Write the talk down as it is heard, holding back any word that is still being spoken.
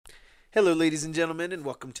Hello, ladies and gentlemen, and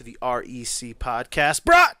welcome to the REC podcast,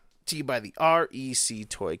 brought to you by the REC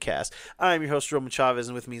Toycast. I'm your host, Roman Chavez,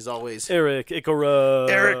 and with me, as always, Eric Ikora.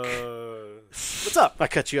 Eric. What's up? I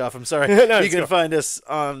cut you off. I'm sorry. No, you can find us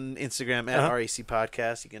on Instagram at REC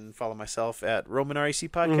Podcast. You can follow myself at Roman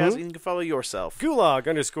REC Podcast, and you can follow yourself.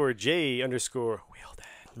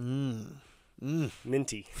 Gulag_J_Wielden.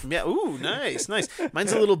 Minty. Yeah. Ooh, nice.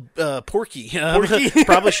 Mine's a little porky.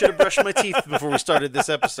 Probably should have brushed my teeth before we started this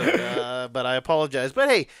episode, but I apologize. But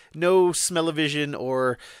hey, no smell-o-vision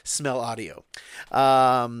or smell audio.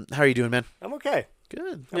 How are you doing, man? I'm okay.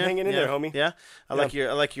 Good. I'm hanging in there, homie. Yeah. I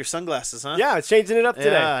like your sunglasses, huh? Yeah, it's changing it up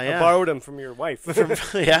today. Yeah. I borrowed them from your wife.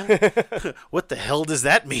 Yeah. What the hell does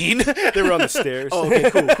that mean? They were on the stairs. Oh,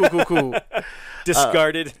 okay, cool.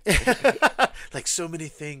 Discarded. Like so many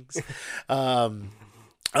things. Oh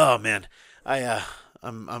man,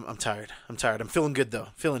 I'm tired. I'm feeling good though.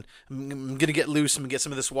 I'm gonna get loose. I'm gonna get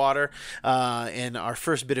some of this water. And our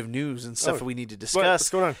first bit of news and stuff that we need to discuss. What's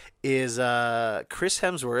going on? Is Chris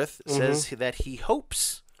Hemsworth says that he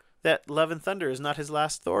hopes that Love and Thunder is not his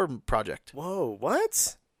last Thor project. Whoa,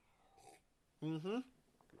 what?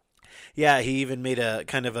 Yeah, he even made a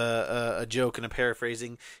kind of a joke and a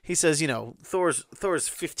paraphrasing. He says, Thor's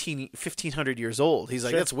 1,500 years old. He's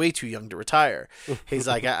like, that's way too young to retire. He's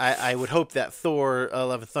like, I would hope that Thor: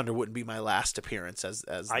 Love and Thunder wouldn't be my last appearance as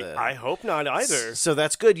I hope not either. So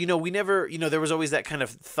that's good. We never, there was always that kind of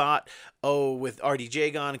thought, with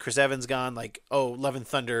RDJ gone, Chris Evans gone, like, Love and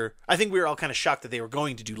Thunder. I think we were all kind of shocked that they were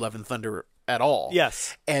going to do Love and Thunder at all.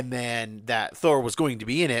 Yes. And then that Thor was going to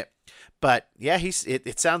be in it. But yeah,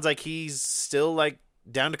 it sounds like he's still like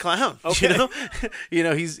down to clown. Okay.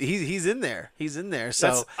 He's in there. He's in there.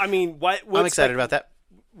 So I'm excited about that.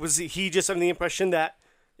 Was he just under the impression that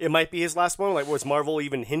it might be his last one? Like, was Marvel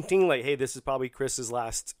even hinting, like, hey, this is probably Chris's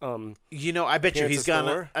last? I bet you he's gone.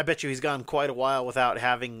 Thor? I bet you he's gone quite a while without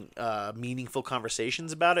having meaningful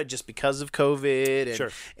conversations about it, just because of COVID, and Sure.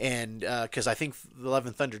 and because I think Love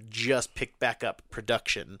and Thunder just picked back up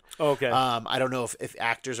production. Okay. I don't know if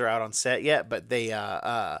actors are out on set yet, but they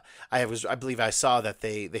I believe I saw that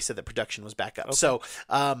they said that production was back up. Okay. So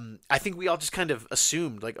I think we all just kind of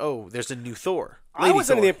assumed like, there's a new Thor. I was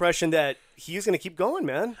Thor. under the impression that he was going to keep going,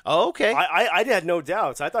 man. Oh, okay. I had no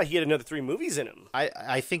doubts. I thought he had another 3 movies in him.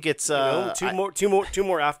 I think it's two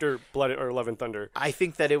more after Blood or Love and Thunder. I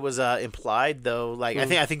think that it was implied though. Like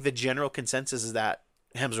I think the general consensus is that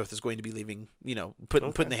Hemsworth is going to be leaving.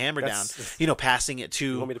 Putting the hammer down. Passing it to.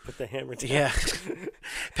 You want me to put the hammer down? Yeah,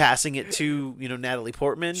 passing it to Natalie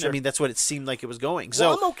Portman. Sure. I mean, that's what it seemed like it was going.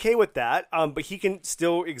 So So I'm okay with that. But he can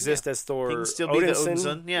still exist as Thor. he can still be the Odin's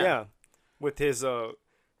son. Yeah. With his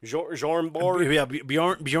Bjorn. Yeah,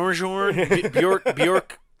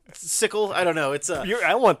 Bjork sickle. I don't know. It's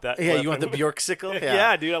I want that. yeah. You want the Bjork sickle?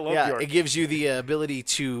 Yeah, dude, I love Bjork. It gives you the ability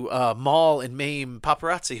to maul and maim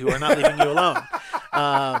paparazzi who are not leaving you alone.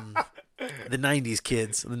 The '90s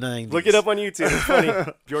kids. The '90s. Look it up on YouTube. It's funny.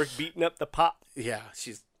 Bjork beating up the pop. Yeah,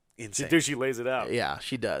 she's insane. Dude, she lays it out. Yeah,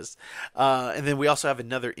 she does. And then we also have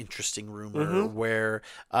another interesting rumor where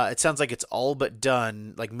it sounds like it's all but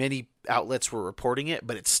done. Like many outlets were reporting it,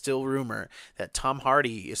 but it's still rumor that Tom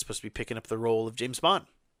Hardy is supposed to be picking up the role of James Bond.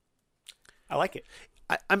 I like it.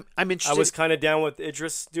 I'm interested. I was kind of down with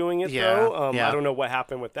Idris doing it, though. I don't know what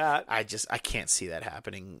happened with that. I can't see that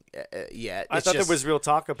happening yet. I thought there was real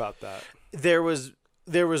talk about that. There was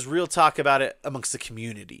real talk about it amongst the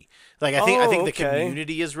community. Like I think the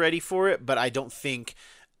community is ready for it, but I don't think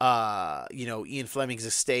Ian Fleming's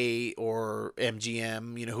estate or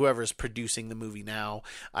MGM, whoever's producing the movie now,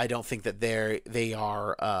 I don't think that they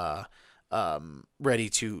are ready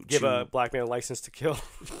to give a black man a license to kill.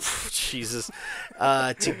 Jesus,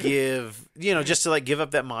 to give, just to like give up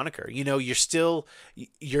that moniker. You're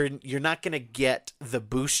not gonna get the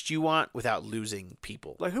boost you want without losing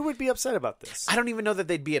people. Like, who would be upset about this? I don't even know that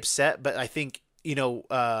they'd be upset, but I think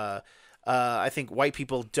I think white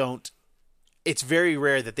people don't. It's very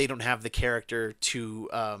rare that they don't have the character to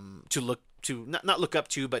look to not look up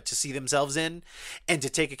to, but to see themselves in, and to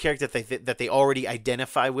take a character that they already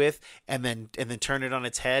identify with, and then turn it on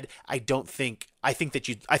its head. I think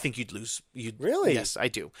you'd lose. Really? Yes, I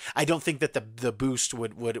do. I don't think that the boost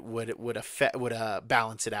would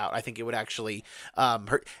balance it out. I think it would actually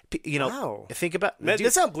hurt. Wow. Think about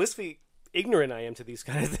that's how blissfully ignorant I am to these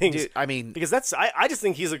kind of things. Dude, I mean, because I just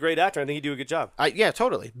think he's a great actor. I think he'd do a good job. Yeah,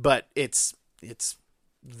 totally. But it's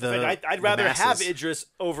I'd rather have Idris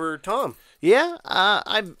over Tom. Yeah,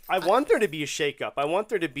 I want there to be a shakeup. I want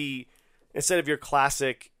there to be, instead of your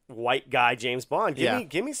classic white guy James Bond,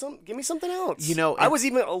 give me something else. You know, I was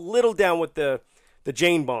even a little down with the the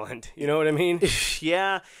Jane Bond. You know what I mean?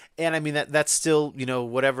 Yeah, and I mean that's still,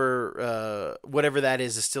 whatever that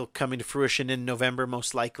is still coming to fruition in November,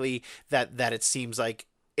 most likely. That it seems like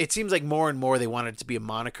more and more they wanted it to be a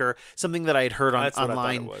moniker. Something that I had heard That's what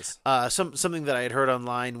online I thought it was. something that I had heard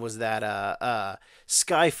online was that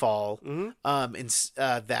Skyfall,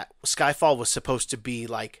 that Skyfall was supposed to be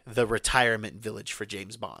like the retirement village for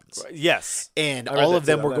James Bonds. Yes, And I read all that of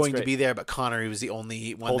them too. were That's going to great. be there, but Connery was the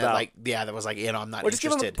only one Pulled that out. that was like, I'm not Or just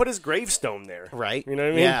give him interested. put his gravestone there. Right? You know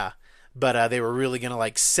what I mean? Yeah. But they were really going to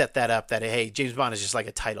like set that up that, hey, James Bond is just like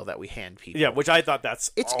a title that we hand people. Yeah, which I thought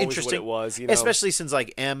that's It's always interesting. what it was. Especially since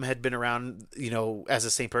like M had been around, as the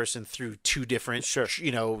same person through two different,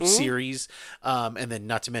 series. And then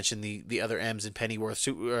not to mention the other M's and Pennyworth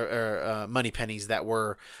or Money Pennies that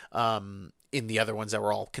were in the other ones that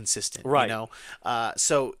were all consistent. Right.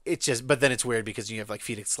 So it's just, but then it's weird because you have like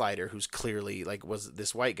Felix Slider, who's clearly like was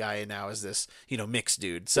this white guy and now is this, mixed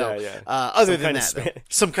dude. So other than that, though,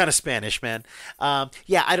 some kind of Spanish man. I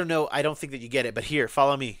don't know. I don't think that you get it, but here,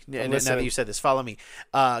 follow me. Now that you said this, follow me.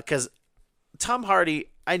 Because Tom Hardy,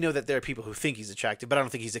 I know that there are people who think he's attractive, but I don't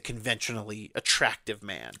think he's a conventionally attractive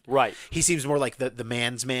man. Right. He seems more like the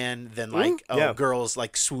man's man than like girls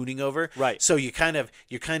like swooning over. Right. So you're kind of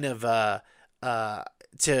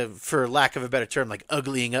for lack of a better term, like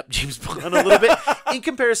uglying up James Bond a little bit in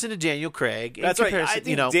comparison to Daniel Craig. That's right. I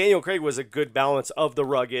think Daniel Craig was a good balance of the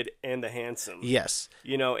rugged and the handsome. Yes.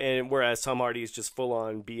 And whereas Tom Hardy is just full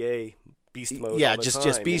on BA beast mode. Yeah, all the just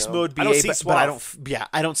time, beast mode. BA, I don't see but suave. I don't. Yeah,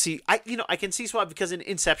 I don't see. I can see suave because in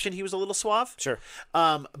Inception he was a little suave. Sure.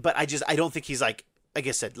 But I don't think he's like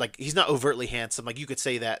I said, like he's not overtly handsome. Like you could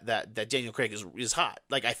say that Daniel Craig is hot.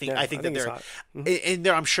 Like I think that there, and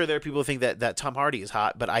there I'm sure there are people who think that Tom Hardy is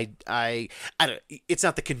hot, but I don't. It's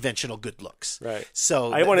not the conventional good looks. Right.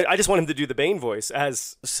 So I just want him to do the Bane voice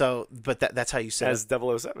as. So, but that's how you set as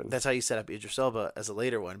 007. That's how you set up Idris Elba as a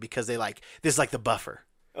later one because they like this is like the buffer.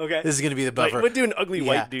 Okay. This is going to be the buffer. We're doing an ugly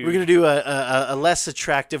white dude. We're going to do a less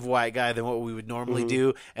attractive white guy than what we would normally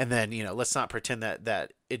do, and then let's not pretend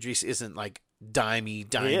that Idris isn't like dimey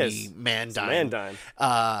man dime.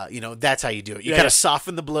 That's how you do it. You kind of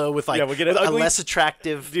soften the blow with like we'll get an a ugly less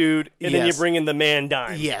attractive dude, and then you bring in the man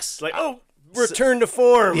dime. Yes, like return to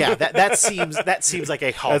form. Yeah, that seems like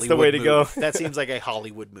a Hollywood. That's the way to go. That seems like a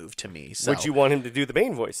Hollywood move to me. So. Would you want him to do the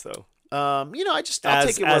Bane voice though? I'll take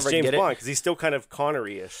it wherever as I James get Bond it. because he's still kind of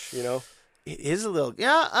Connery-ish, It is a little, James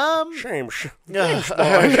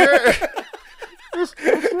Bond.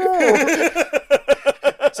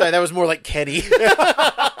 Sorry, that was more like Kenny.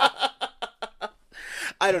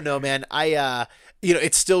 I don't know, man.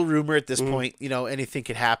 It's still rumor at this point. Anything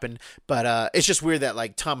could happen, but it's just weird that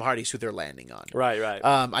like Tom Hardy's who they're landing on. Right.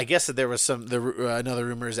 I guess that there was another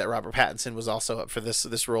rumor is that Robert Pattinson was also up for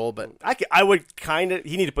this role, but I would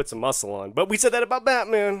he need to put some muscle on. But we said that about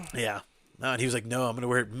Batman. Yeah. No, and he was like, "No, I'm going to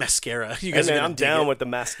wear mascara." You guys, I'm down with the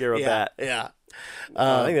mascara bat. Yeah.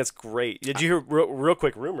 I think that's great. Did you hear real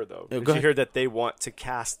quick rumor though? Did you hear that they want to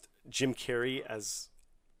cast Jim Carrey as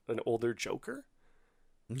an older Joker?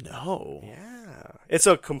 No. Yeah, it's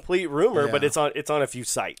a complete rumor, but it's on a few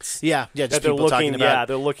sites. Yeah. Just that they're people looking. talking about. Yeah,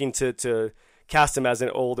 they're looking to cast him as an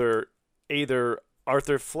older, either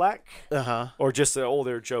Arthur Fleck, or just an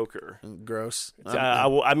older Joker. Gross.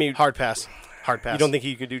 I mean, hard pass. Hard pass. You don't think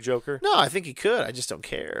he could do Joker? No, I think he could. I just don't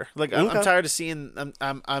care. Like I'm tired of seeing.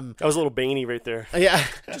 I'm. That was a little Baney right there. Yeah.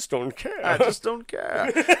 I just don't care. I just don't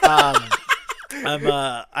care.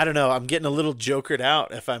 I don't know. I'm getting a little jokered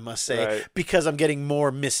out, if I must say, because I'm getting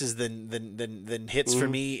more misses than hits for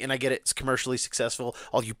me, and I get it's commercially successful.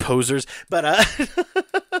 All you posers, but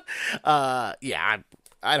I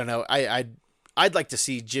don't know. I'd like to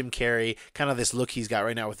see Jim Carrey, kind of this look he's got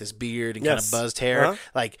right now with this beard and kind of buzzed hair.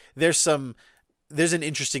 Like there's an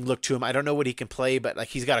interesting look to him. I don't know what he can play, but like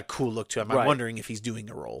he's got a cool look to him. I'm wondering if he's doing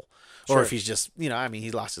a role. Or if he's just, he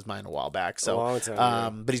lost his mind a while back. So, a long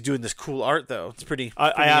time, but he's doing this cool art though. It's pretty.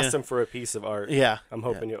 I asked him for a piece of art. Yeah, I'm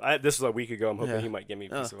hoping this was a week ago. I'm hoping he might give me a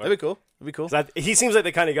piece of art. That'd be cool. He seems like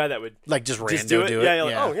the kind of guy that would like just do it. Do it.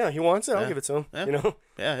 Yeah, he wants it. I'll give it to him. Yeah.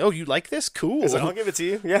 Yeah. Oh, you like this? Cool. I'll give it to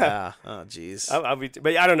you. Yeah. Oh, jeez.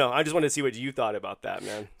 But I don't know. I just wanted to see what you thought about that,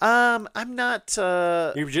 man. I'm not.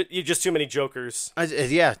 You're just too many Jokers. Too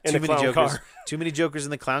many Jokers. Car. Too many Jokers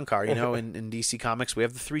in the clown car. In DC Comics, we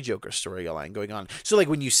have the 3 Joker storyline going on. So like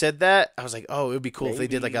when you said that, I was like, oh, it would be cool if they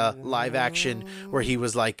did like a live action where he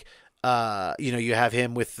was like. You have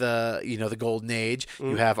him with the Golden Age.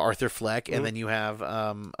 You have Arthur Fleck, and then you have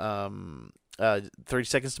 30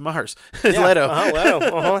 Seconds to Mars. It's Leto.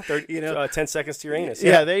 Leto. 30, 10 Seconds to Uranus.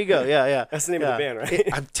 Yeah, there you go. Yeah. That's the name of the band, right?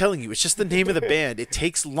 I'm telling you, it's just the name of the band. It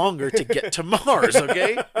takes longer to get to Mars,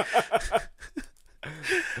 okay?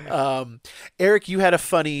 Eric, you had a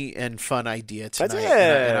funny and fun idea tonight,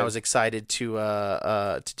 and I was excited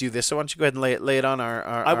to do this. So why don't you go ahead and lay it on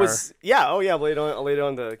our lay it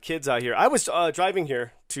on the kids out here. I was driving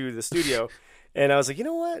here to the studio, and I was like, you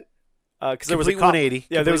know what? Because there was a cop. 180.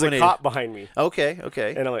 Yeah, there was a cop behind me. Okay.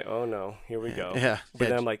 And I'm like, oh no, here we go. Yeah. But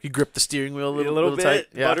then I'm like, you grip the steering wheel a little bit, tight.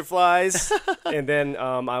 Yeah. Butterflies, and then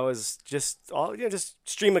I was just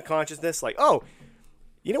stream of consciousness. Like, oh,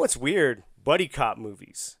 you know what's weird? Buddy cop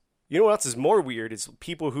movies. You know what else is more weird? Is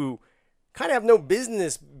people who kind of have no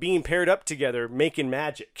business being paired up together making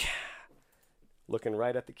magic. Looking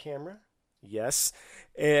right at the camera. Yes.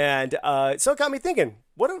 And so it got me thinking,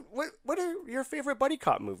 what are your favorite buddy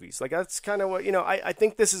cop movies? Like, that's kind of what, I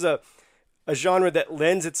think this is a genre that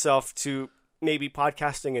lends itself to maybe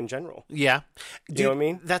podcasting in general. Yeah. Dude, you know what I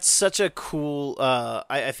mean? That's such a cool,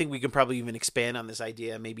 I think we can probably even expand on this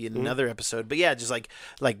idea maybe in another episode. But yeah, just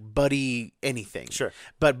like buddy anything. Sure.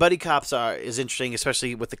 But buddy cops is interesting,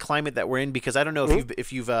 especially with the climate that we're in, because I don't know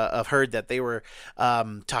if you've heard that they were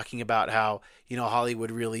talking about how,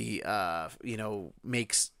 Hollywood really,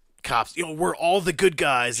 makes cops, we're all the good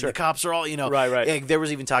guys, and the cops are all, right. There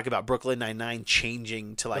was even talk about Brooklyn Nine-Nine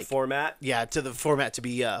changing to like the format. Yeah, to the format to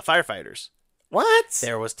be firefighters. What?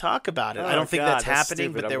 There was talk about it. Oh, I don't think that's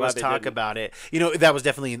happening, stupid. but there was talk about it. That was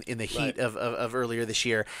definitely in the heat of earlier this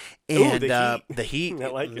year. And the heat. I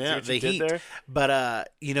like it. Yeah, the heat. There. But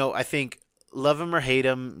I think love them or hate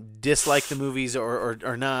them, dislike the movies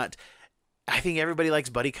or not, I think everybody likes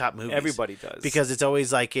buddy cop movies. Everybody does. Because it's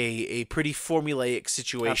always like a pretty formulaic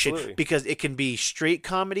situation. Absolutely. Because it can be straight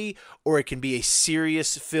comedy or it can be a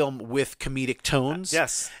serious film with comedic tones.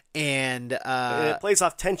 Yes. And it plays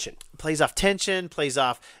off tension. Plays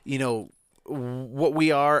off, what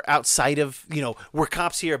we are outside of, we're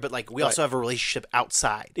cops here, but like we also have a relationship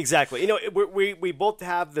outside. Exactly. We both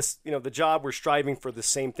have this, the job, we're striving for the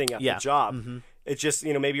same thing at the job. Mm-hmm. It's just,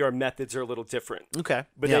 maybe our methods are a little different. Okay.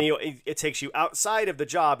 But then, it takes you outside of the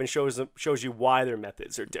job and shows you why their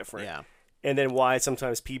methods are different. Yeah. And then why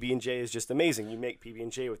sometimes PB&J is just amazing. You make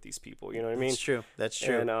PB&J with these people. You know what I mean? That's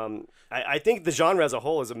true. And I think the genre as a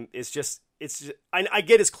whole is just I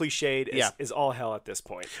get it's cliched as all hell at this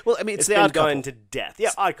point. Well, I mean, it's the Odd Couple. done to death. Yeah,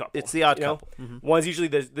 Odd Couple. It's the Odd Couple. Mm-hmm. One's usually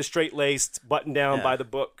the straight laced, buttoned down by the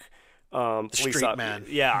book. The street man.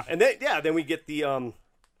 Yeah, and then we get the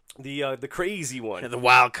crazy one, the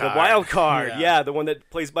wild card. The wild card. Yeah, the one that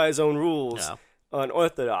plays by his own rules. Yeah.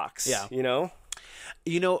 Unorthodox. Yeah.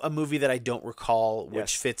 A movie that I don't recall,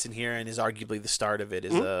 which fits in here and is arguably the start of it,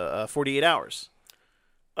 is 48 Hours.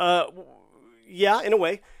 Yeah, in a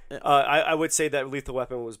way. I would say that Lethal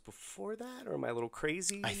Weapon was before that, or am I a little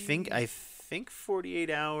crazy? I think 48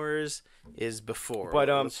 Hours is before. But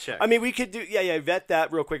let's check. I mean, we could do vet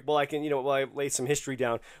that real quick. While I lay some history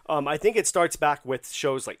down. I think it starts back with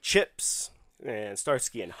shows like Chips and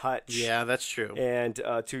Starsky and Hutch. Yeah, that's true. And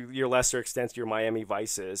to your lesser extent, your Miami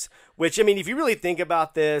Vices. Which, I mean, if you really think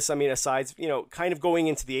about this, I mean, aside, kind of going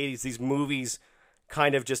into the 80s, these movies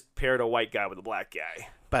kind of just paired a white guy with a black guy.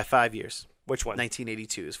 By 5 years. Which one?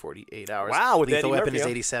 1982 is 48 Hours. Wow. Lethal Weapon is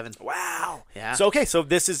 87. Wow. Yeah. So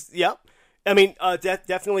this is, I mean,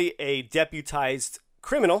 definitely a deputized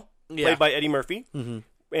criminal played by Eddie Murphy. Mm-hmm.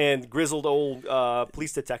 And grizzled old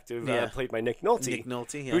police detective played by Nick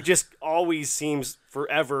Nolte. Who just always seems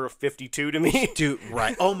forever 52 to me. Dude,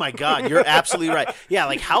 right. Oh, my God. You're absolutely right. Yeah,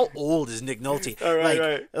 like, how old is Nick Nolte?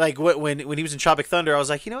 Right. Like, when he was in Tropic Thunder, I was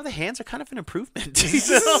like, the hands are kind of an improvement.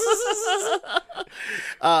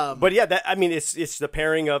 But yeah, it's the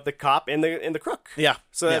pairing of the cop and the crook. Yeah.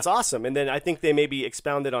 So that's awesome. And then I think they maybe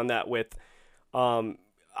expounded on that with...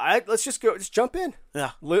 let's just jump in.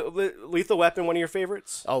 Yeah. Lethal Weapon, one of your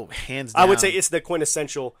favorits? Oh, hands down. I would say it's the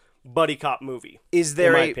quintessential buddy cop movie. Is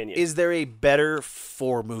there in my opinion? Is there a better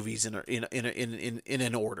 4 movies in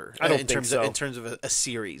an order? I don't think so. In terms of a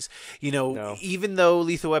series, No. Even though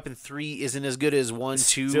Lethal Weapon 3 isn't as good as 1,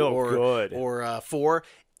 2, or 4.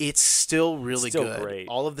 It's still really good. Great.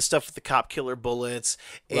 All of the stuff with the cop killer bullets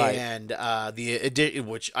and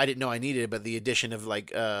which I didn't know I needed, but the addition of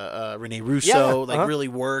like Rene Russo really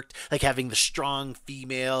worked. Like having the strong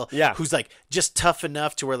female who's like just tough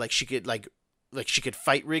enough to where like she could she could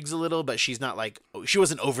fight Riggs a little, but she's not she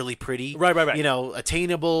wasn't overly pretty. Right.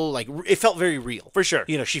 Attainable. Like it felt very real. For sure.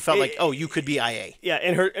 She felt you could be IA. Yeah,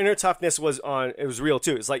 and her toughness was real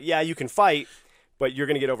too. It's like, you can fight, but you're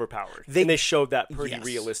going to get overpowered. And they showed that pretty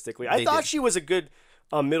realistically. I thought she was a good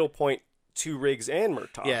middle point to Riggs and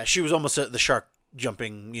Murtaugh. Yeah, she was almost the shark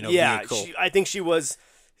jumping, Yeah, vehicle. I think she was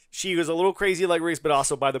a little crazy like Riggs, but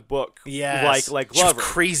also by the book. Yes. like She was Glover.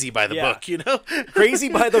 crazy by the Yeah. book, Crazy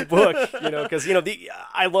by the book, because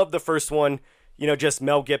I love the first one. Just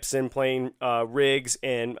Mel Gibson playing Riggs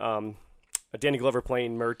and Danny Glover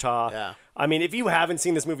playing Murtaugh. Yeah. I mean, if you haven't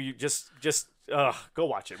seen this movie, you just go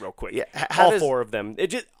watch it real quick. Yeah, all four of them.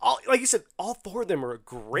 Like you said, all four of them are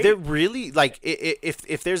great. They're really like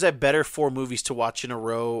if there's a better 4 movies to watch in a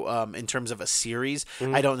row in terms of a series,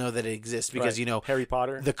 I don't know that it exists because Right. Harry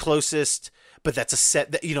Potter. the closest, but that's a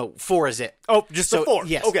set that 4 is it. Oh, just the 4.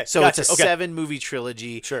 Yes. Okay. So gotcha. it's a Okay. 7 movie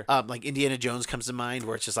trilogy. Sure. Like Indiana Jones comes to mind,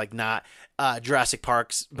 where it's just like not Jurassic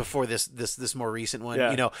Park's before this more recent one.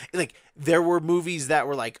 Yeah. Like there were movies that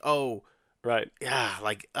were like, oh. Right. Yeah,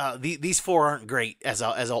 like these 4 aren't great as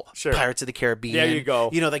a Sure. Pirates of the Caribbean. There you go.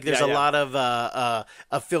 Like there's Yeah, a yeah. lot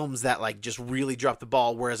of films that like just really drop the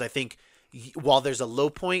ball. Whereas I think while there's a low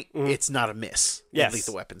point, it's not a miss. in Yes.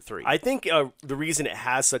 Lethal Weapon 3. I think the reason it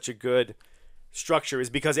has such a good structure is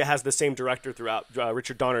because it has the same director throughout,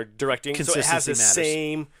 Richard Donner directing, so it has Consistency the matters.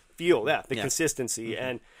 same feel. Yeah, the Yeah. consistency,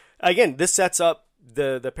 and again, this sets up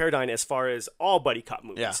the paradigm as far as all buddy cop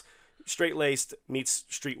movies. Yeah. Straight laced meets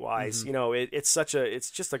streetwise.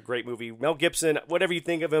 It's just a great movie. Mel Gibson, whatever you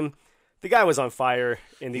think of him, the guy was on fire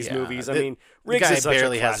in these Yeah. movies. I The- mean, the Riggs guy is such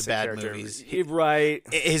barely a has classic bad character. movies. Right.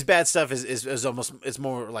 His bad stuff is almost it's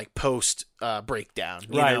more like post breakdown,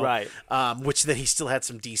 Right. Which that he still had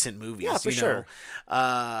some decent movies. Yeah, for sure.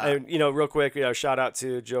 And, real quick, shout out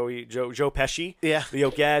to Joe Pesci, Yeah.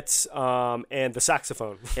 Leo Getz, and the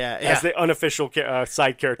saxophone, Yeah, as the unofficial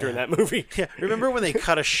side character in that movie. Yeah, remember when they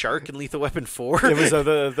cut a shark in Lethal Weapon 4? It was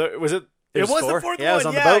was it? It was the 4? fourth Yeah, one. it was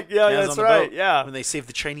on yeah, the boat. yeah, it was that's on the right. boat Yeah, when they saved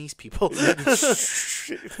the Chinese people from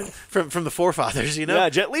the forefathers, yeah.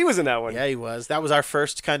 Jet Li was in that one. Yeah, he was. That was our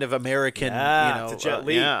first kind of American, Yeah, to Jet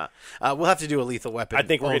Li. yeah. We'll have to do a Lethal Weapon. I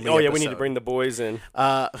think we're. only Oh yeah, we need to episode. bring the boys in.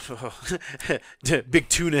 Big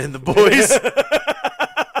Tuna and the boys.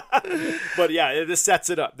 But yeah, this sets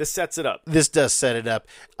it up. This does set it up.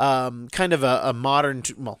 Kind of a modern,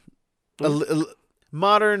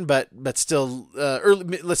 modern, but still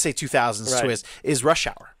early. Let's say 2000s Right. twist is Rush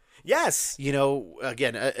Hour. Yes.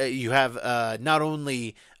 Again, you have not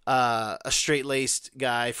only a straight-laced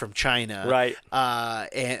guy from China, Right.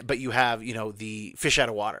 but you have the fish out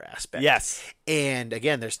of water aspect. Yes. And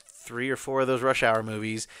again, there's 3 or 4 of those Rush Hour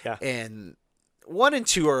movies, Yeah. and 1 and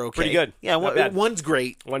 2 are okay. Pretty good. Yeah, Not bad. one's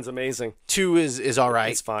great. One's amazing. 2 is all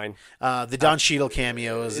right. It's fine. The Don Cheadle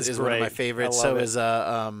cameo is one of my great. favorites. I So love it. is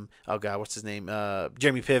oh god, what's his name?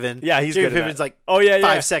 Jeremy Piven. Yeah, he's Jeremy good in Piven's that. like Oh, yeah,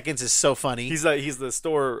 5 yeah. seconds is so funny. He's the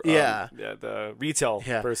store. The retail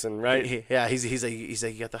person, right? He's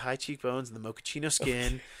like you got the high cheekbones and the mochaccino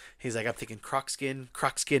skin. He's like, I'm thinking croc skin,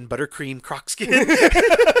 buttercream, croc skin.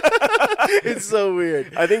 It's so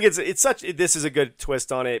weird. I think this is a good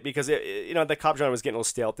twist on it because the cop genre was getting a little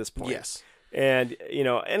stale at this point. Yes. And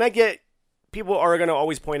and I get people are going to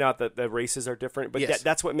always point out that the races are different, but Yes.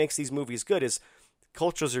 that's what makes these movies good is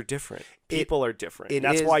cultures are different, people are different. it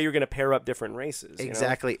That's is- why you're going to pair up different races.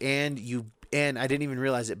 Exactly. And I didn't even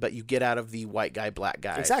realize it, but you get out of the white guy, black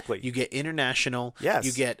guy. Exactly. You get international. Yes.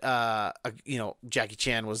 You get Jackie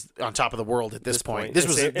Chan was on top of the world at this point. This And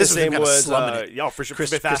was same- this and was him same kind of was slumming it. yeah, for sure.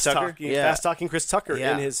 Chris Fast Tucker? talking, Yeah. fast talking Chris Tucker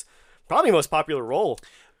Yeah. in his probably most popular role.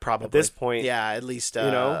 Probably at this point. Yeah, at least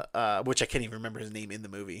which I can't even remember his name in the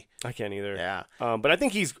movie. I can't either. Yeah. But I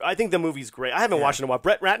think the movie's great. I haven't watched it in a while.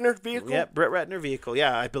 Brett Ratner vehicle. Yeah, Brett Ratner vehicle.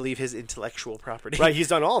 Yeah, I believe his intellectual property. Right, he's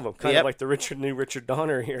done all of them. Kind Yep. of like the Richard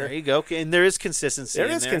Donner here. There you go. And there is consistency. There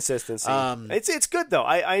in is there. consistency. Um, It's good though.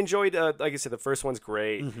 I enjoyed. Like I said, the first one's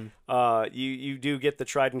great. Mm-hmm. You do get the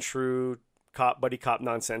tried and true buddy cop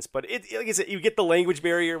nonsense, but like I said, you get the language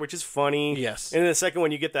barrier, which is funny. Yes. And then the second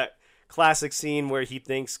one, you get that classic scene where he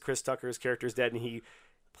thinks Chris Tucker's character is dead, and he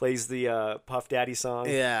plays the Puff Daddy song.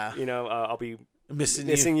 Yeah. I'll be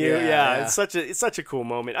Missing you. you. Yeah. It's such a cool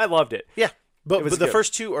moment. I loved it. Yeah. But was the good.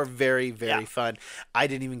 first 2 are very, very Yeah. fun. I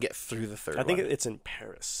didn't even get through the third I think one. it's in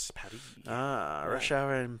Paris. Rush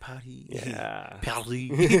Hour and Paris. Yeah. Paris.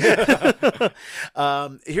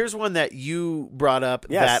 Here's one that you brought up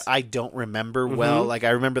Yes. that I don't remember well. Like, I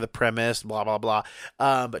remember the premise, blah, blah, blah.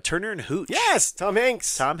 But Turner and Hooch. Yes, Tom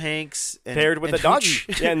Hanks. Tom Hanks. And, paired with and a doggy.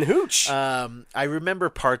 Hooch. Yeah, and Hooch. I remember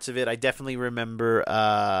parts of it. I definitely remember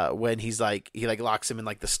when he locks him in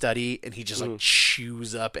like the study and he just like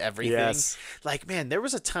chews up everything. Yes. Like, man, there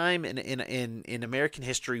was a time in American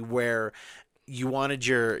history where you wanted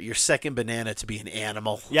your second banana to be an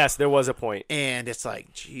animal. Yes, there was a point. And it's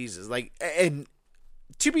like, Jesus. Like, and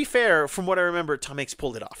to be fair, from what I remember, Tom Hanks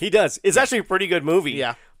pulled it off. He does. It's actually a pretty good movie.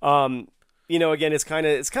 Yeah. again, it's kind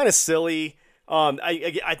of silly.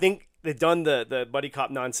 I think they've done the buddy cop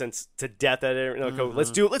nonsense to death at it.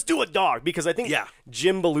 Let's do a dog, because I think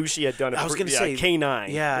Jim Belushi had done it. I was going to say K9.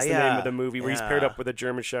 Is the name of the movie, where he's paired up with a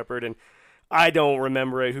German Shepherd, and I don't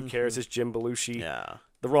remember it. Who cares? It's Jim Belushi. Yeah.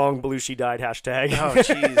 The wrong Belushi died. Hashtag. Oh,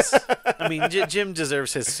 jeez. I mean, Jim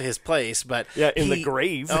deserves his place, but in the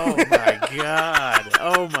grave. Oh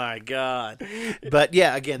my god. But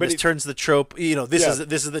yeah, again, this turns the trope. This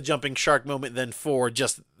is the jumping shark moment. Then for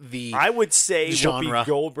just the I would say genre. Whoopi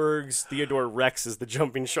Goldberg's Theodore Rex is the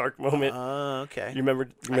jumping shark moment. Okay. You remember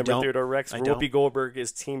Theodore Rex? Where don't. Whoopi Goldberg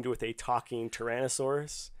is teamed with a talking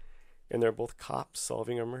Tyrannosaurus, and they're both cops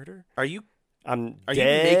solving a murder. Are you you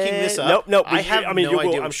making this up? Nope. I have no idea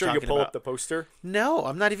what I'm sure you're you talking pull about. up the poster. No,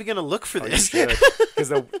 I'm not even going to look for this. Because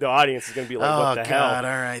the audience is going to be like, what the hell? God,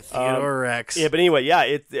 all right, Theodore Rex. Yeah, but anyway,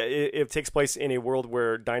 it takes place in a world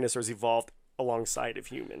where dinosaurs evolved alongside of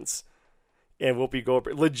humans. And Whoopi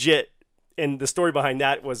Goldberg, legit, and the story behind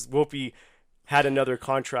that was Whoopi had another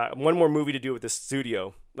contract, one more movie to do with the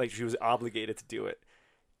studio. Like, she was obligated to do it.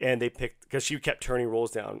 And they picked, because she kept turning roles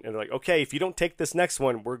down. And they're like, okay, if you don't take this next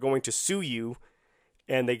one, we're going to sue you.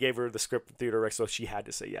 And they gave her the script of Theodore Rex, so she had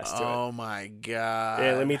to say yes to it. Oh, my God.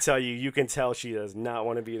 And let me tell you, you can tell she does not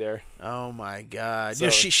want to be there. Oh, my God. So,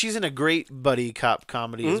 she's in a great buddy cop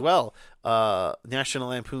comedy as well. National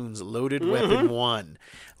Lampoon's Loaded Weapon 1.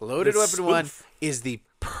 Loaded Weapon 1 is the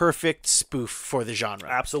perfect spoof for the genre.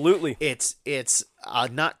 Absolutely. It's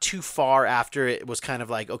not too far after it was kind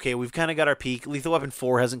of like, okay, we've kind of got our peak. Lethal Weapon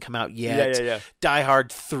 4 hasn't come out yet. Yeah. Die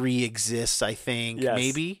Hard 3 exists, I think. Yes.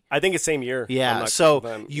 Maybe. I think it's same year. Yeah.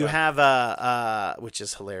 So you have which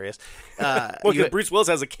is hilarious. Well, Bruce Willis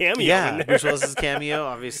has a cameo. Yeah, in there. Bruce Willis has a cameo.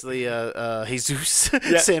 Obviously, Jesus,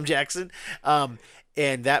 Sam Jackson.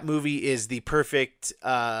 And that movie is the perfect,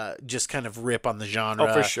 just kind of rip on the genre.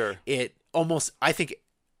 Oh, for sure. It almost, I think.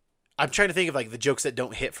 I'm trying to think of like the jokes that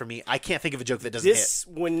don't hit for me. I can't think of a joke that doesn't hit.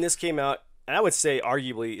 When this came out, and I would say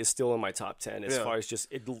arguably is still in my top 10 as far as just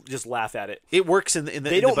laugh at it. It works in the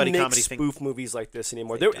they don't buddy make comedy thing. spoof movies like this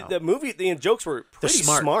anymore. The jokes were pretty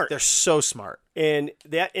They're smart. They're so smart, and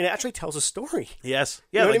it actually tells a story. Yes,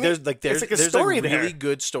 yeah. You know there's a story a really there.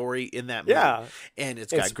 good story in that movie. Yeah, and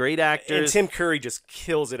it's got great actors. And Tim Curry just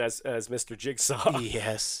kills it as Mr. Jigsaw.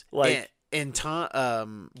 Yes, and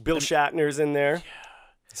Tom Bill Shatner's in there.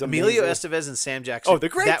 Emilio Estevez and Sam Jackson. Oh, they're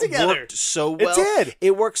great together. Worked so well. It did.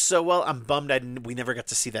 It worked so well. I'm bummed we never got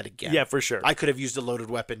to see that again. Yeah, for sure. I could have used a Loaded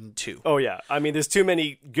Weapon too. Oh yeah. I mean, there's too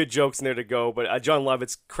many good jokes in there to go. But John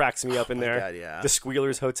Lovitz cracks me up in there. God, yeah. The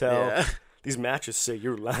Squealers Hotel. Yeah. These matches say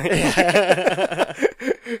you're lying. And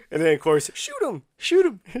then of course, shoot him.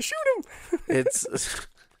 It's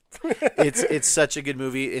such a good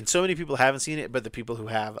movie, and so many people haven't seen it, but the people who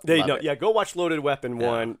have, love it. Yeah, go watch Loaded Weapon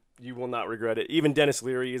 1. You will not regret it. Even Dennis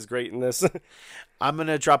Leary is great in this. I'm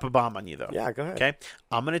gonna drop a bomb on you though. Yeah, go ahead. Okay,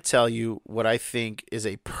 I'm gonna tell you what I think is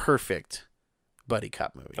a perfect buddy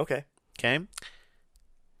cop movie. Okay.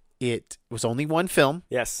 It was only one film.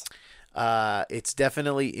 Yes. It's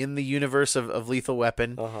definitely in the universe of Lethal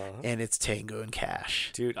Weapon, Uh-huh. and it's Tango and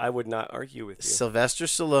Cash. Dude, I would not argue with you. Sylvester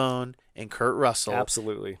Stallone and Kurt Russell.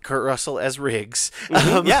 Absolutely. Kurt Russell as Riggs.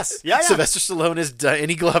 Yes. Yeah. Sylvester Stallone as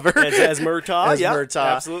Danny Glover. As Murtaugh. As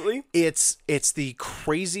Murtaugh. Absolutely. It's the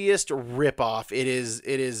craziest ripoff. It is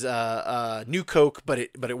New Coke, but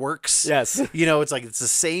it works. Yes. It's like it's the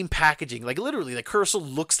same packaging. Like literally, like Kurt Russell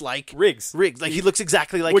looks like Riggs. Like he looks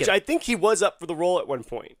exactly like Which him. I think he was up for the role at one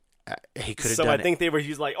point. He could have So done I think he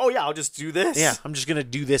was like, oh yeah, I'll just do this. Yeah, I'm just gonna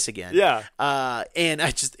do this again. Yeah. And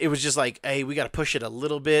it was just like, hey, we got to push it a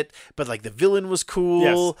little bit, but like the villain was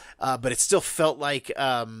cool. Yes. But it still felt like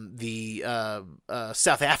the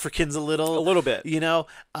South Africans a little bit. And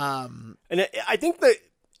I think that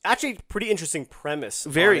actually pretty interesting premise.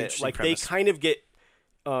 Very on it. interesting Like premise. they kind of get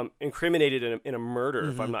incriminated in a murder,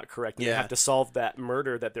 if I'm not correct. And Yeah. they have to solve that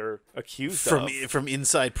murder that they're accused from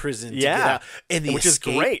inside prison. Yeah. to get out. And the Which is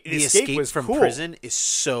escape, great. The The escape escape was from cool. prison is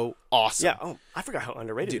so awesome. Yeah. Oh, I forgot how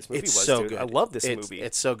underrated this movie It's was. so dude. good. I love this It's- movie.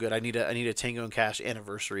 It's so good. I need a Tango and Cash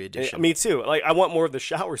anniversary edition. Me too. Like I want more of the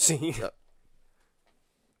shower scene.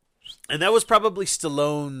 And that was probably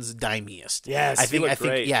Stallone's dimiest. Yes, I think.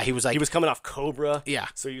 great. Yeah, he was like he was coming off Cobra. Yeah.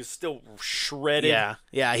 So he was still shredded.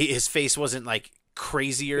 Yeah. His face wasn't like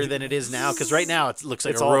crazier than it is now, because right now it looks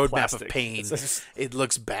like It's a all roadmap plastic. of pain. It's- It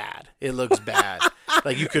looks bad.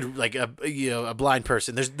 Like you could like a blind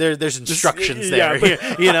person. There's instructions Yeah, there.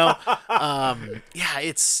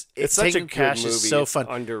 It's Such a Tango good Cash movie. is so It's fun.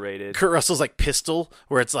 underrated. Kurt Russell's like Pistol,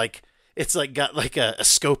 where it's like got like a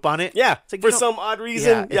scope on it. Yeah, It's like, for some odd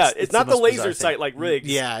reason. Yeah, It's it's not the the most laser bizarre sight thing. like Riggs.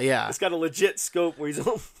 Yeah. It's got a legit scope where he's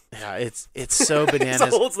Yeah, it's so So bananas.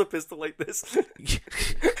 holds the pistol like this.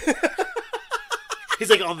 He's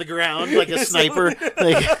like on the ground like a sniper,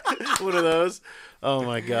 like one of those. Oh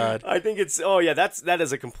my god. I think it's that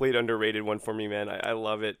is a complete underrated one for me, man. I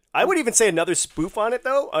love it. I would even say another spoof on it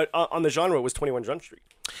though, on the genre was 21 Jump Street.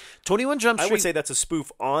 21 Jump Street. I would say that's a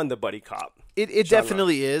spoof on the buddy cop. It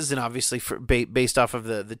definitely is, and obviously based off of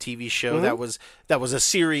the TV show, that was a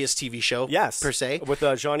serious TV show, Yes, per se, with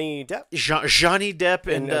Johnny Depp Johnny Depp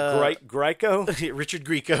and Grieco. Richard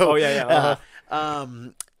Grieco. Oh yeah.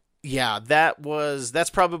 Yeah, that's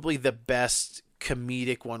probably the best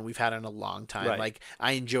comedic one we've had in a long time. Right. Like,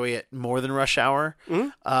 I enjoy it more than Rush Hour.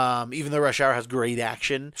 Even though Rush Hour has great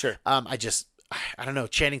action. Sure. I don't know.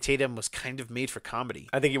 Channing Tatum was kind of made for comedy.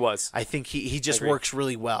 I think he was. I think he just works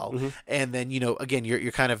really well. And then, again,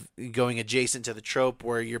 you're kind of going adjacent to the trope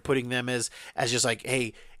where you're putting them as just like,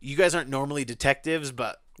 hey, you guys aren't normally detectives,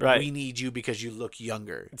 but we need you because you look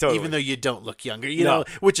younger. Totally. Even though you don't look younger, you know,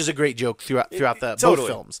 which is a great joke throughout the both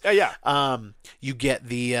films. Yeah. You get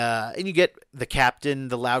the captain,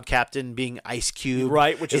 the loud captain being Ice Cube.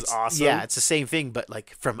 Right, which is awesome. Yeah, it's the same thing, but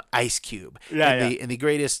like from Ice Cube. Yeah, And the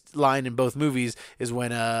greatest line in both movies is when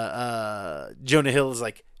Jonah Hill is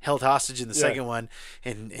like held hostage in the second one,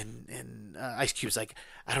 and Ice Cube's like,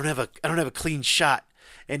 I don't have a clean shot.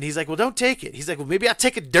 And he's like, well, don't take it. He's like, well, maybe I'll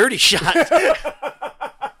take a dirty shot.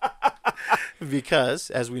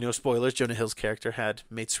 Because, as we know, spoilers, Jonah Hill's character had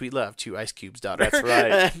made sweet love to Ice Cube's daughter. That's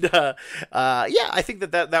right. And, I think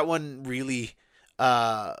that one really,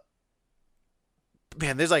 man,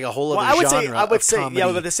 there's like a whole other genre I would of say, comedy. yeah, I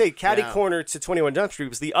was about to say, Catty Corner to 21 Jump Street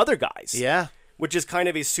was The Other Guys. Yeah. Which is kind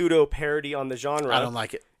of a pseudo parody on the genre. I don't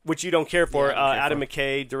like it. Which you don't care for. Yeah, I don't care Adam for.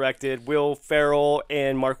 McKay directed. Will Ferrell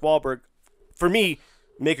and Mark Wahlberg, for me,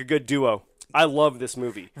 make a good duo. I love this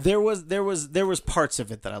movie. There was parts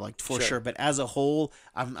of it that I liked for Sure. sure, but as a whole,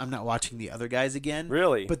 I'm not watching The Other Guys again.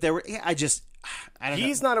 Really? But there were, I don't know.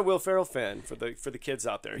 He's not a Will Ferrell fan for the kids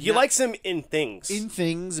out there. He likes him in things. In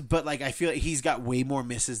things, but like I feel like he's got way more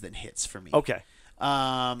misses than hits for me. Okay.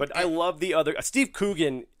 But I love the other. Steve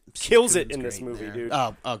Coogan kills it in this movie, dude.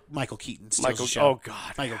 Michael Keaton steals the show. Oh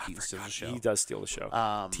God, Michael Keaton steals the show. He does steal the show.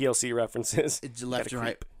 TLC references. It's left and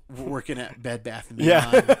right, working at Bed Bath and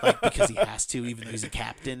Yeah. Beyond, like, because he has to, even though he's a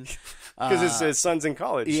captain. Because his son's in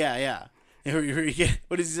college. Yeah.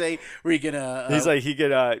 What does he say? Were you gonna? He's like he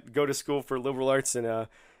could go to school for liberal arts and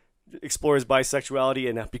explore his bisexuality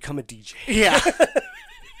and become a DJ. Yeah.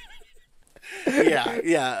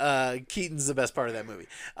 Yeah. Keaton's the best part of that movie.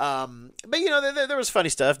 But there was funny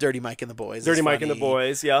stuff. Dirty Mike and the Boys. Dirty is Mike and the funny.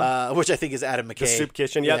 Boys, yeah. Which I think is Adam McKay. The Soup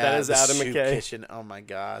Kitchen, yeah, that is the Adam Soup McKay. Kitchen. Oh my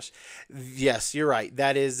gosh. Yes, you're right.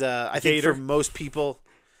 That is. I think Gator. for most people,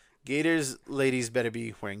 Gators ladies better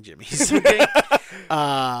be wearing jimmies. Okay.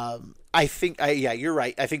 I think. You're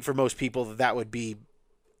right. I think for most people that would be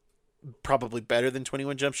probably better than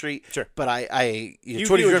 21 Jump Street. Sure. But 21 you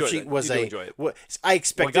Jump enjoyed Street it. was You do a. enjoy it. I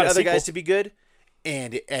expected got a other guys sequel. to be good.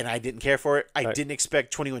 And I didn't care for it. I Right. didn't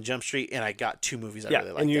expect 21 Jump Street, and I got two movies I really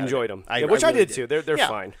liked. and you out of enjoyed it. them, which I really did too. They're Yeah.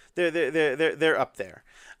 fine. They're up there.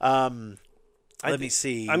 Let me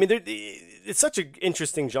see. I mean, it's such an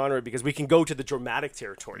interesting genre because we can go to the dramatic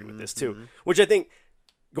territory with this too, which I think,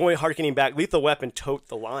 harkening back, Lethal Weapon tote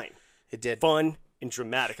the line. it did. Fun and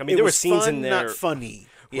dramatic. I mean, It there were was scenes fun, in there. not funny.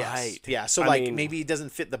 Yes. Right. Yeah. So I mean- maybe it doesn't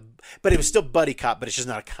fit but it was still buddy cop, but it's just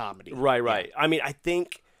not a comedy. Right. I mean, I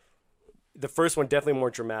think the first one definitely more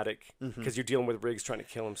dramatic because you're dealing with Riggs trying to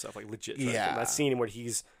kill himself, like legit. Trying to kill him. Yeah. That scene where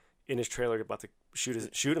he's in his trailer about to shoot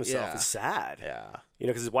himself Yeah. is sad. Yeah.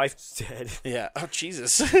 Because his wife's dead. Yeah. Oh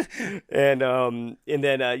Jesus. And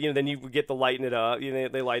then then you get the lighting it up.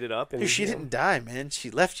 They light it up, and Dude, she didn't die, man. She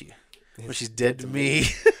left you. Well, she's dead to me.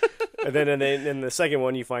 And then in the second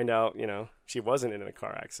one, you find out she wasn't in a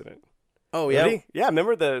car accident. Oh yeah. Really? Yeah.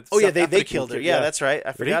 Remember the? Oh yeah. South They African killed her. kid? Yeah, that's right.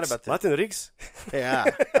 I forgot about that. Latin Riggs. Yeah.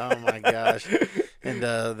 Oh my gosh. And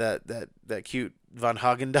that cute Von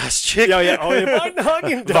Hagen-Dazs chick. Yeah. Oh, yeah. Von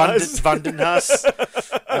Hagen does. Vandenhuss.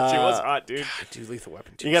 She was hot, dude. Dude, Lethal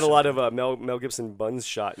Weapon 2. You got a lot of Mel Gibson buns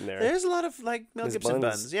shot in there. There's a lot of like Mel His Gibson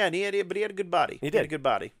buns. buns. Yeah, and he had a good body. He had did. a good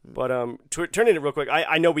body. But turning it real quick,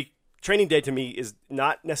 I know Training Day to me is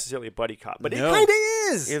not necessarily a buddy cop, but No. it kind of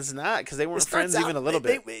is. It's not because they weren't It starts friends even a out- little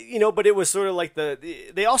they- bit. but it was sort of like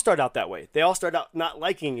they all start out that way. They all start out not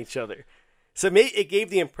liking each other. So it gave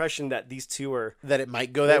the impression that these two are That it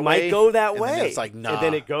might go that it way. might go that and way. then it's like nah. And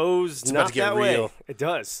then it goes about not to get that real. way. It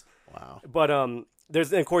does. Wow. But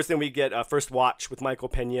of course then we get First Watch with Michael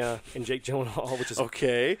Pena and Jake Gyllenhaal,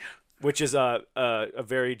 Okay. which is a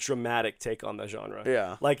very dramatic take on the genre.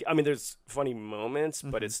 Yeah. Like, I mean, there's funny moments,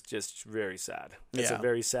 but it's just very sad. It's a Yeah.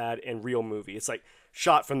 very sad and real movie. It's like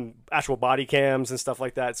shot from actual body cams and stuff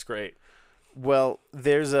like that. It's great. Well,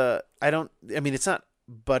 there's it's not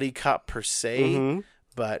buddy cop per se,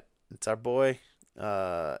 but it's our boy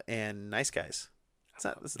and Nice Guys. It's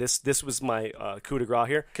not This was my coup de grace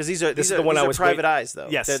here. because these This are is the one I was private eyes though.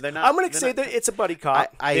 Yes, They're not, I'm going to they're say not- that it's a buddy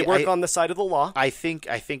cop. They work on the side of the law. I think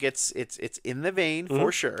it's in the vein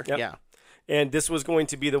for sure. Yep. Yeah. And this was going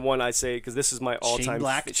to be the one I say because this is my all-time Shane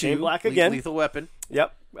Black, Shane too. Black again. Lethal Weapon.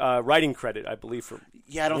 Yep, writing credit I believe for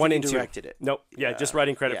Yeah, I don't 1 think and he 2. directed it. Nope. Yeah, just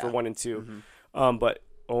writing credit for Yeah. 1 and 2. But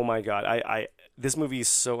oh my god, I this movie is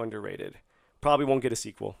so underrated. Probably won't get a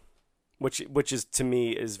sequel, which is to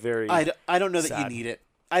me is very. I don't know that you sad. need it.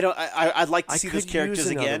 I'd like to see those could characters use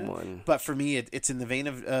another again, one. but for me, it's in the vein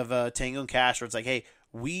of Tango and Cash, where it's like, hey,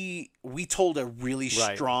 we told a really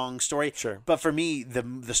Right. strong story. Sure. But for me,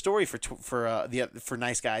 the story for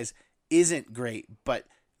Nice Guys isn't great, but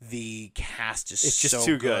the cast is It's just so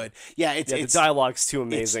too good. Yeah, the it's dialogue's too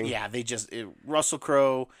it's- amazing. yeah, they just Russell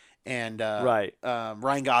Crowe and Right.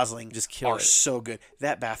 Ryan Gosling Just kill are it. so good.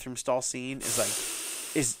 That bathroom stall scene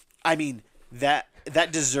is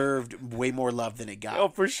that deserved way more love than it got. Oh,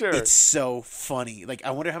 for sure. It's so funny. Like,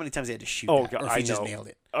 I wonder how many times they had to shoot Oh, that, God, or if I he just know. nailed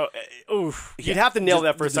it. Oh, oof. You'd have to nail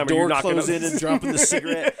that first the time, or door you're not going closing and dropping the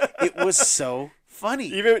cigarette. It was so funny.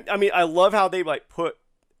 Even I love how they like put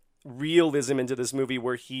realism into this movie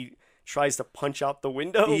where he tries to punch out the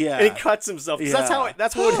window. Yeah. And he cuts himself. 'Cause Yeah.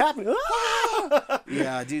 That's what would happen.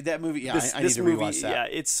 Yeah, dude, that movie. Yeah, I need this to movie, rewatch that. yeah,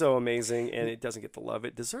 it's so amazing, and it doesn't get the love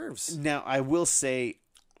it deserves. Now, I will say,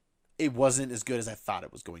 it wasn't as good as I thought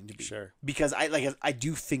it was going to be. Sure. Because I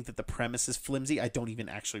do think that the premise is flimsy. I don't even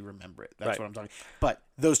actually remember it. That's Right. what I'm talking. But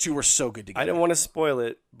those two were so good together. I don't want to spoil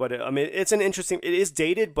it, but it's an interesting. It is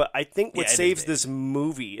dated, but I think what Yeah, it is saves dated. this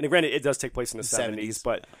movie, and granted, it does take place in the 70s,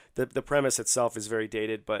 but the premise itself is very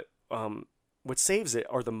dated. But what saves it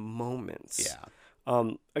are the moments. Yeah.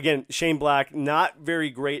 Again, Shane Black, not very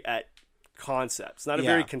great at concepts, not a Yeah.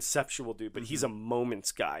 very conceptual dude, but he's a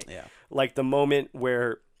moments guy. Yeah. Like the moment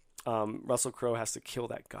where Russell Crowe has to kill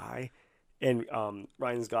that guy, and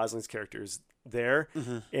Ryan Gosling's character is there,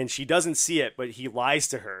 and she doesn't see it, but he lies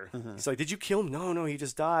to her. He's like, "Did you kill him?" No, he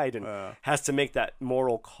just died, and has to make that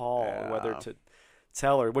moral call on whether to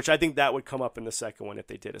tell her. Which I think that would come up in the second one if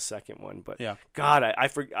they did a second one. But Yeah. God,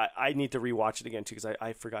 I need to rewatch it again too because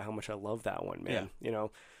I forgot how much I love that one, man. Yeah. You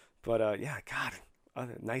know, but yeah, God,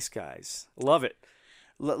 Nice Guys, love it,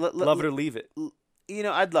 Love love it or leave it. You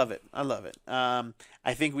know, I'd love it. I love it.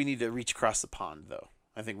 I think we need to reach across the pond, though.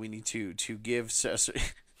 I think we need to give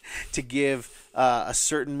to give a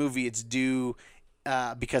certain movie its due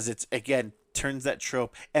because it's again turns that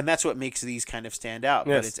trope, and that's what makes these kind of stand out.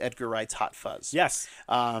 Yes. But it's Edgar Wright's Hot Fuzz. Yes,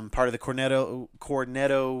 Part of the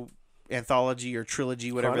Cornetto anthology or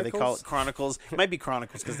trilogy, whatever they call it. Chronicles. It might be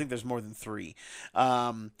Chronicles because I think there's more than 3.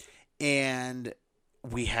 And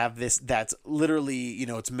we have this that's literally,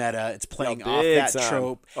 it's meta. It's playing off big that time.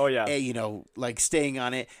 trope. Oh, yeah. Like staying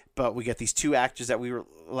on it. But we got these 2 actors that we were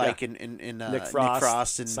like in Nick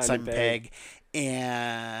Frost and Simon Pegg.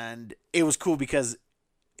 And it was cool because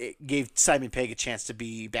it gave Simon Pegg a chance to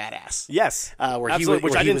be badass. yes, Where he absolutely. was,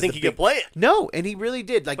 Which where I didn't was think the he could big- play it. No, and he really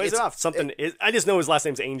did. Like Plays it off. I just know his last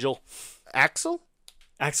name's Angel. Axel?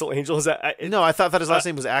 Axel Angel, is that? No, I thought that his last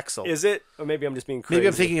name was Axel. Is it? Or maybe I'm just being crazy. Maybe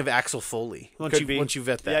I'm thinking of Axel Foley. Once Could you be. once you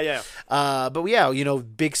vet that. Yeah. But yeah,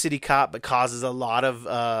 big city cop, but causes a lot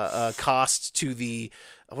of cost to the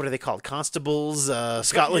what are they called? Constables,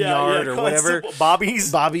 Scotland Yard, or whatever.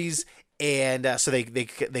 Bobbies. And so they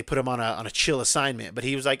put him on a chill assignment, but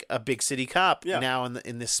he was like a big city cop now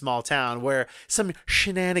in this small town where some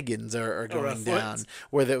shenanigans are going down,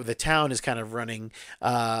 where the town is kind of running.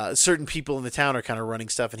 Certain people in the town are kind of running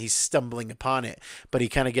stuff, and he's stumbling upon it. But he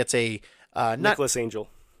kind of gets a Nicholas Angel.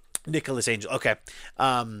 Nicholas Angel. Okay.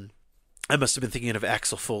 I must have been thinking of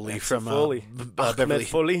Axel Foley from Foley. Beverly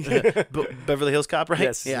Foley. Beverly Hills Cop, right?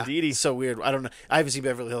 Yes, indeedy. So weird. I don't know. I haven't seen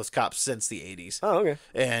Beverly Hills Cop since the 80s. Oh, okay.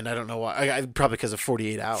 And I don't know why. Probably because of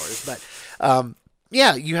 48 Hours. But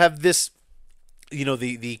yeah, you have this,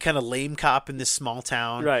 the kind of lame cop in this small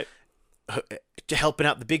town, Right. to helping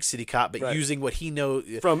out the big city cop, but Right. using what he knows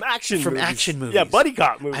From action movies. movies. Yeah, buddy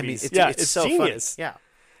cop movies. I mean, it's so genius. funny.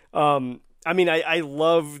 Yeah. I mean, I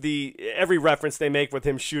love every reference they make with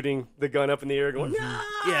him shooting the gun up in the air going, "Ah!"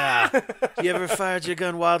 Yeah. You ever fired your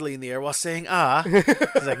gun wildly in the air while saying, ah?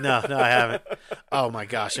 He's like, no, I haven't. Oh, my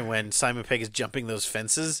gosh. And when Simon Pegg is jumping those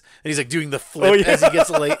fences, and he's like doing the flip as he gets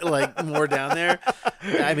like more down there.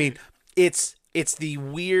 I mean, it's the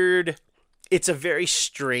weird... It's a very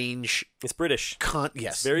strange... It's British.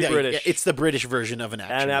 Yes. Very British. It's the British version of an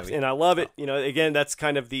action movie. And I love it. Again, that's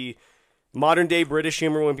kind of the modern day British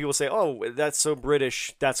humor. When people say, "Oh, that's so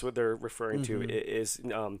British," that's what they're referring to. Is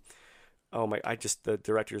oh my! The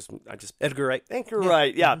directors. Edgar Wright. Edgar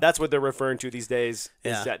Wright. Yeah, that's what they're referring to these days.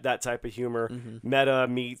 Is Yeah. that type of humor? Meta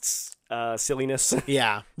meets silliness.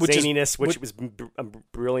 Yeah, Zaniness, which was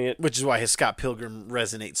brilliant. which is why his Scott Pilgrim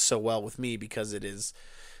resonates so well with me because it's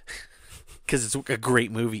a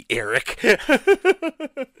great movie, Eric.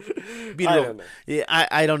 I don't know. Yeah,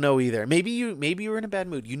 I don't know either. Maybe you were in a bad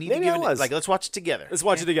mood. You need Maybe to give I it was. like let's watch it together. Let's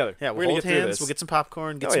watch it together. Yeah, We're we'll gonna hold get through hands. this. We'll get some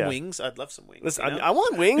popcorn, get Oh, some yeah. wings. I'd love some wings. Listen, you know? I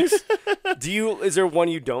want wings. Is there one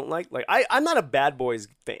you don't like? Like I'm not a Bad Boys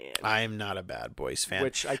fan. I'm not a Bad Boys fan.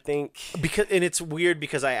 Which I think And it's weird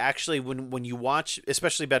because I actually when you watch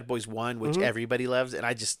especially Bad Boys 1, which everybody loves, and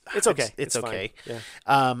it's okay. It's okay. Fine.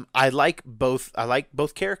 Yeah. I like both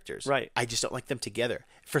characters. Right. I just don't like them together.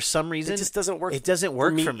 For some reason It just doesn't work. It doesn't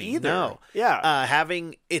work for me either. No. Yeah.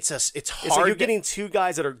 Having it's hard. It's like you're getting two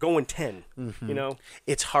guys that are going 10. You know.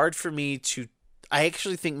 It's hard for me to. I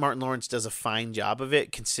actually think Martin Lawrence does a fine job of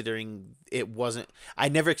it, considering it wasn't. I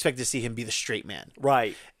never expected to see him be the straight man.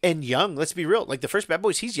 Right. And young, let's be real. Like the first Bad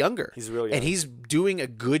Boys, he's younger. He's real young. And he's doing a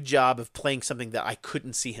good job of playing something that I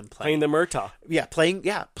couldn't see him Playing playing. the Murtaugh.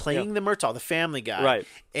 Playing the Murtaugh, the family guy. Right.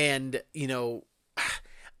 And,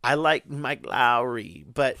 I like Mike Lowry,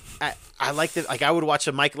 but I like that. Like I would watch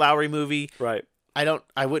a Mike Lowry movie. Right.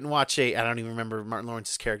 I wouldn't watch I don't even remember Martin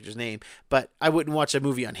Lawrence's character's name, but I wouldn't watch a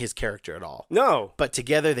movie on his character at all. No. But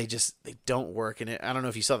together they don't work. And I don't know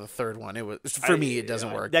if you saw the third one. It me, it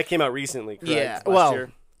doesn't work. That came out recently, correct? Yeah. Last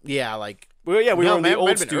year? Yeah, like. Well, yeah, we were in the might old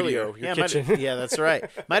have been studio. earlier. Your Yeah, kitchen. yeah, that's right.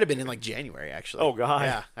 Might have been in like January, actually. Oh, God.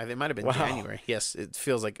 Yeah, I think it might have been Wow. January. Yes, it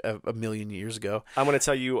feels like a million years ago. I'm going to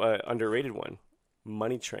tell you an underrated one.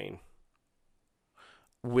 Money Train.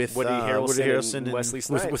 With Woody Harrelson and Wesley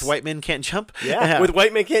Snipes. with White Men Can't Jump. Yeah. With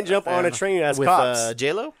white men can't jump on a train as with cops.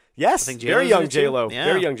 J-Lo. Yes. I think Very J-Lo's young in it too. J-Lo. Yeah.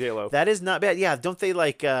 Very young J-Lo. That is not bad. Yeah, don't they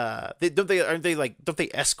like don't they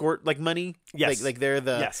escort like money? Yes. Like they're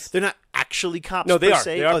the Yes. they're not actually cops. No, they per are.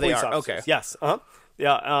 se? They are Oh, police officers. Okay. Yes. Uh-huh.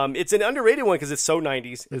 Yeah. It's an underrated one because it's so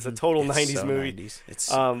 90s. It's a total It's 90s so movie. 90s. It's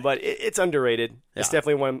so But it's underrated. It's Yeah.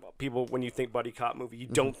 definitely one people when you think buddy cop movie, you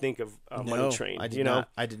don't think of Money Train. I did you know? not.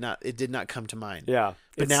 I did not. It did not come to mind. Yeah.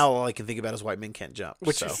 But It's- now all I can think about is White Men Can't Jump,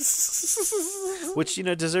 which so. is, which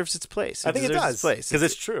deserves its place. I think it deserves does its place because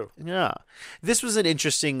it's true. Yeah. This was an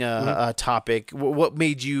interesting topic. What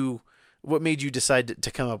made you decide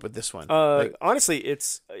to come up with this one? Honestly,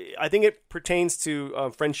 I think it pertains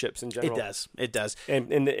to friendships in It general. does. It does.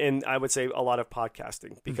 And I would say a lot of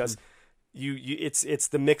podcasting because you it's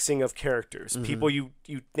the mixing of characters. People you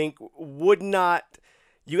think would not.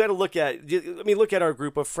 You got to look at. Look at our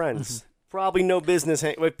group of friends. Probably no business.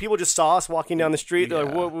 Like people just saw us walking down the street. They're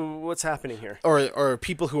like, what's happening here? Or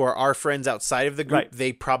people who are our friends outside of the group, Right.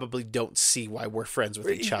 they probably don't see why we're friends with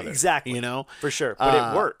each other. Exactly. For sure.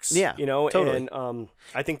 But it works. Yeah. Totally. And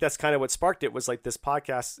I think that's kind of what sparked it was like this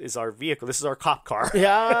podcast is our vehicle. This is our cop car.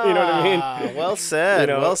 Yeah. You know what I mean? Well said.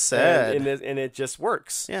 Well said. And it just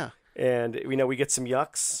works. Yeah. And we get some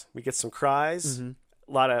yucks, we get some cries, a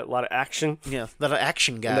lot of action Yeah. A lot of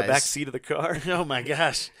action guys. in the back seat of the car, Oh my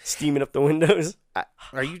gosh. steaming up the windows.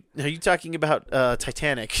 Are you talking about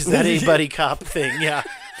Titanic? Is that a buddy cop thing? Yeah.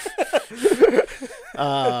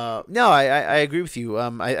 No, I agree with you.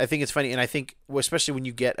 I think it's funny, and I think especially when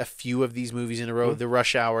you get a few of these movies in a row, the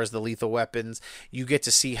Rush Hours, the Lethal Weapons, you get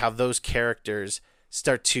to see how those characters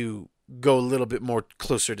start to go a little bit more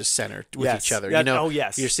closer to center with Yes. each other. Yeah, You know, oh,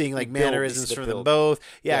 yes. you're seeing like The build, mannerisms the for them build. both.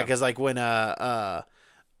 Yeah, Yeah. because like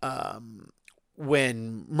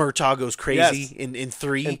when Murtaugh goes crazy Yes. in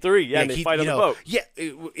 3. In 3, yeah, and they fight on the boat.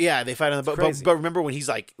 Yeah, they fight on the boat. crazy. But remember when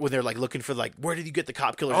they're like looking for like, where did you get the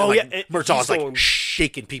cop killer? Oh, And, yeah, like, Murtaugh's he's like going-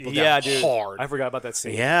 shaking people Yeah, down dude. hard. I forgot about that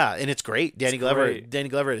scene. Yeah, and it's great. Danny Glover great.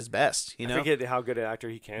 at his best. You know, I forget how good an actor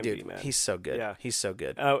he can dude, be, man. he's so good. Yeah. He's so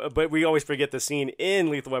good. But we always forget the scene in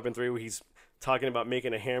Lethal Weapon 3 where he's talking about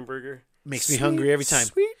making a hamburger. Makes me hungry every time.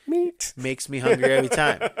 Sweet meat. Makes me hungry every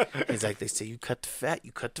time. He's like, they say you cut the fat,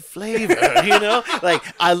 you cut the flavor. You know, like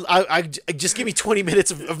I just give me 20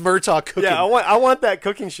 minutes of Murtaugh cooking. Yeah, I want that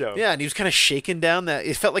cooking show. Yeah, and he was kind of shaking down that.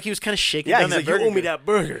 It felt like he was kind of shaking Yeah, down he's that like, you burger. owe me that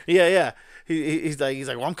burger. Yeah, yeah. He's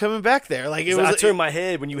like, well, I'm coming back there. Like it was. I turned my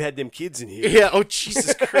head when you had them kids in here. Yeah. Oh,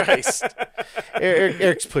 Jesus Christ.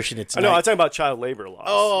 Eric's pushing it I tonight. know. I'm talking about child labor laws.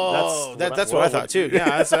 Oh, that's what I thought too.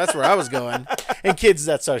 Yeah, that's where I was going. And kids,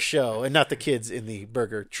 that's our show, and not the kids in the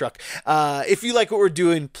burger truck. If you like what we're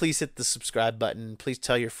doing, please hit the subscribe button. Please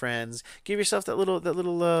tell your friends. Give yourself that little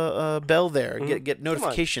bell there. Get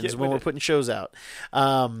notifications Get when with we're it. putting shows out.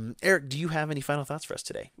 Eric, do you have any final thoughts for us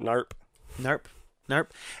today? Narp. Narp.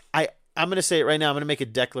 I'm going to say it right now. I'm going to make a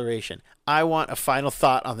declaration. I want a final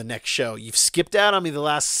thought on the next show. You've skipped out on me the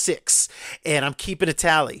last 6, and I'm keeping a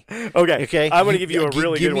tally. Okay. I'm going to give you a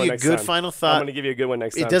really good one next time. Give me a good final thought. I'm going to give you a good one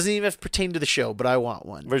next time. It doesn't even have to pertain to the show, but I want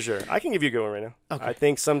one. For sure. I can give you a good one right now. Okay. I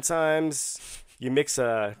think sometimes you mix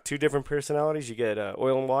 2 different personalities. You get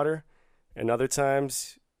oil and water, and other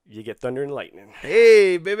times you get thunder and lightning.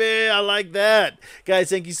 Hey, baby, I like that. Guys,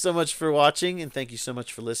 thank you so much for watching, and thank you so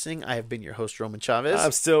much for listening. I have been your host, Roman Chavez.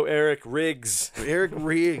 I'm still Eric Riggs. Eric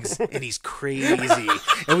Riggs, and he's crazy.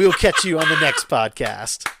 And we will catch you on the next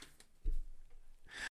podcast.